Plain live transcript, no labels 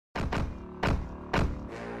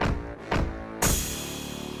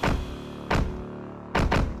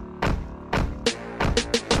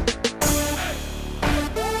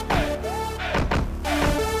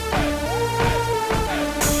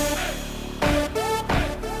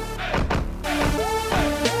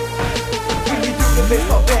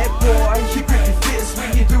baseball bat, boy. You grip your fists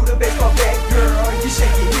when you do the baseball bat, girl. You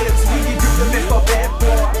shake your hips when you do the baseball bat,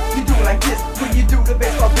 boy. You do it like this when you do the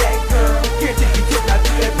baseball bat, girl. Here, take your tip, now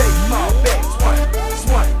do that baseball bat, swing,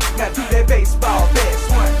 swing. Now do that baseball bat,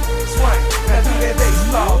 swing, swing. Now do that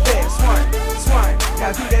baseball bat, swing, swing.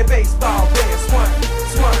 Now do that baseball bat, swing,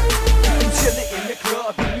 swing. You chillin' in the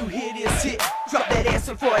club and you hear this hit. Drop that ass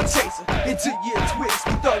for a chaser into your twist.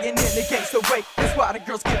 We thuggin' in the gangsta way. That's why the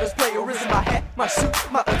girls give us players in my hat, my shoe,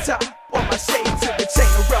 my attire, or my shades, or the chain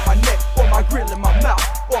around my neck, or my grill in my mouth,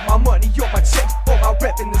 or my money, or my check, or my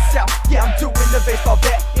rep in the south. Yeah, I'm doing the baseball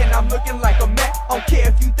bat, and I'm looking like a Mac. I don't care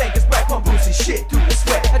if you think it's rap, I'm boosting shit through the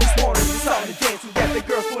sweat. I just wanted this song to dance with, that the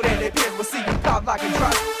girls put in their pants. We'll see you pop like a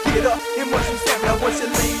drop. Get up and watch you step. Now once you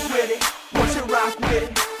lean with it, once you rock with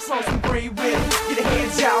it, slow some breathe with it, get a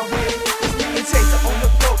hands out with it. Just me and Chaser on the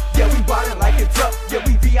floor. Yeah, we ballin' like a duck. Yeah,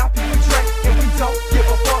 we VIP, we drink, and we don't give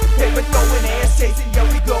a fuck. Paper throwing, ass chasing, yeah,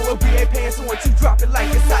 we glowin', we ain't paying. So once you drop it like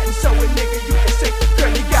it's hot and show it, nigga, you can shake.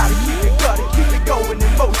 Girl, you gotta keep it gutted, keep it going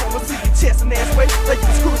in motion. We'll see your chest and ass weight like you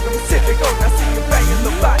was cruising the Pacific. Oh, now see you banging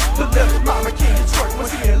the body, the little mama king of Detroit.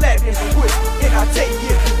 Once you in a lap dance and quick, and I'll tell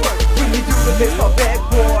you if you work. When you do the baseball bat,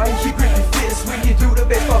 boy, you grip your fist. When you do the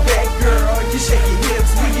baseball bat, girl, you shake your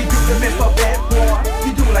hips. When you do the baseball bat, boy,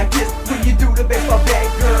 you do it like this. When you do the baseball bat,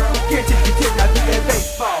 girl, guarantee you tip. Now do that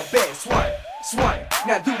baseball bat, swing, swing.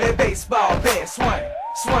 Now do that baseball bat, swing,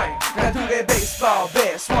 swing. Now do that baseball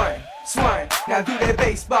bat, swing, swing. Now do that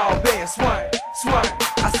baseball bat, swing, swing.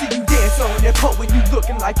 I see you dance on that pole when you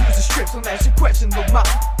looking like you was a strip. So ask your question, little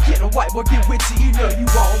mama. Get a white boy, get with you. You know you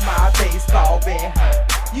want my baseball bat,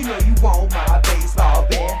 huh? You know you want my baseball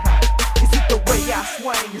bat, huh? Is it the way I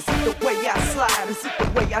swing? Is it the way I slide? Is it the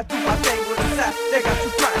way I do my thing with a side? That got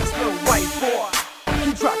you crying, this little white boy.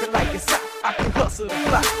 You drop it like it's hot. I can hustle the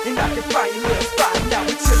fly, and I can find your little spot. Now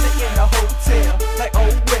we chillin' in the hotel, like oh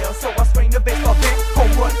well. So I swing the baseball bat, home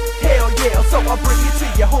run, hell yeah. So I bring it to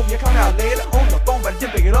your home, you come out later on the phone, but I did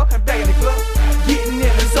pick it up and back in the club. Getting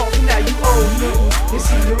in the zone, so now you old news. Is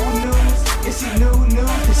she new news? Is she new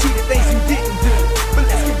news? Is she the things you didn't do? But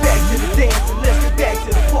let's get back to the dance and let's get back to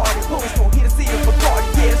the party. Police won't hit us here for party.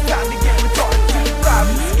 Yeah, it's time to get retarded. To the vibe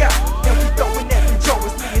in the sky, and we throwing that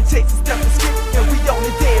rejoice. Me and Chase and step and skip, and we on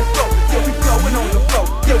the dance floor. Yeah, we blowing on the floor.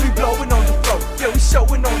 Yeah, we blowing on the floor. Yeah, we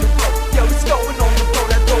showing on the floor. Yeah, we going on the floor.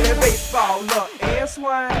 Now throw that baseball up and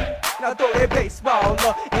swing. Now throw that baseball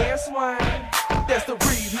up and swing. That's the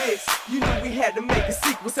remix. You knew we had to make a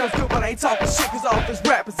sequel. Sounds good, but I ain't talking shit, cause all this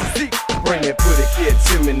rap is a secret. Bring it, put a kid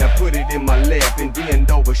to me, now put it in my lap and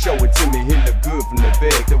bend over, show it to me. It look good from the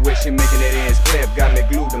back. The way she making that ass clap got me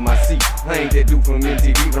glued to my seat. I ain't that dude from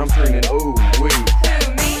MTV, but I'm screaming, ooh, wee.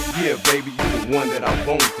 Who, me? Yeah, baby, you the one that I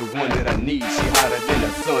want, the one that I need. She hotter than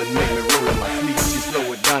the sun, make me roll in my sleeves. She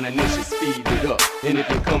slow it down and then she speed it up. And if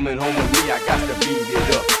you're coming home with me, I got to beat it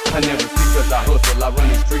up. I never sleep cause I hustle, I run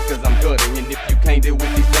these streets cause I'm gutting. And if you can't deal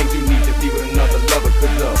with these things, you need to be with another lover.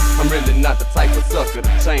 Cause I'm really not the type of sucker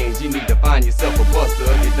to change. You need to find yourself a buster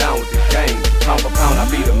or get down with the game. Pound for pound, I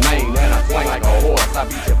be the main, and I swing like a horse. I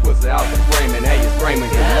beat your pussy out the frame and have you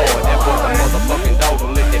screaming, good lord. That boy's a motherfucking dog,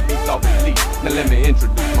 don't let that beat off his leash. Now let me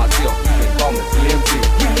introduce myself, you can call me Slim G.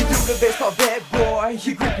 When you do the baseball bat, boy,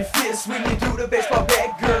 you grip your fist. When you do the baseball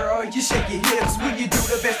bat, girl, you shake your hips. When you do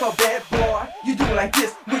the baseball bat, boy, you do it like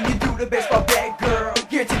this. When you do the baseball bat, girl,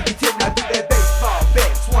 guarantee you tip. Now do that baseball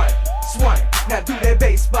bat, swing, swing. Now do that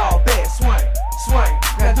baseball bat, swing, swing.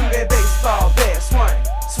 Now do that baseball bat, swing,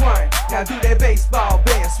 swing. Now do that baseball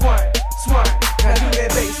bat, swing, swing. Now do that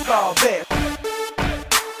baseball bat.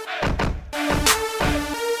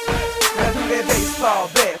 Now do that baseball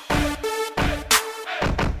bat.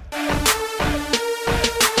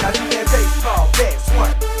 Now do that baseball bat,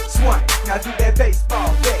 swing, swing. Now do that baseball.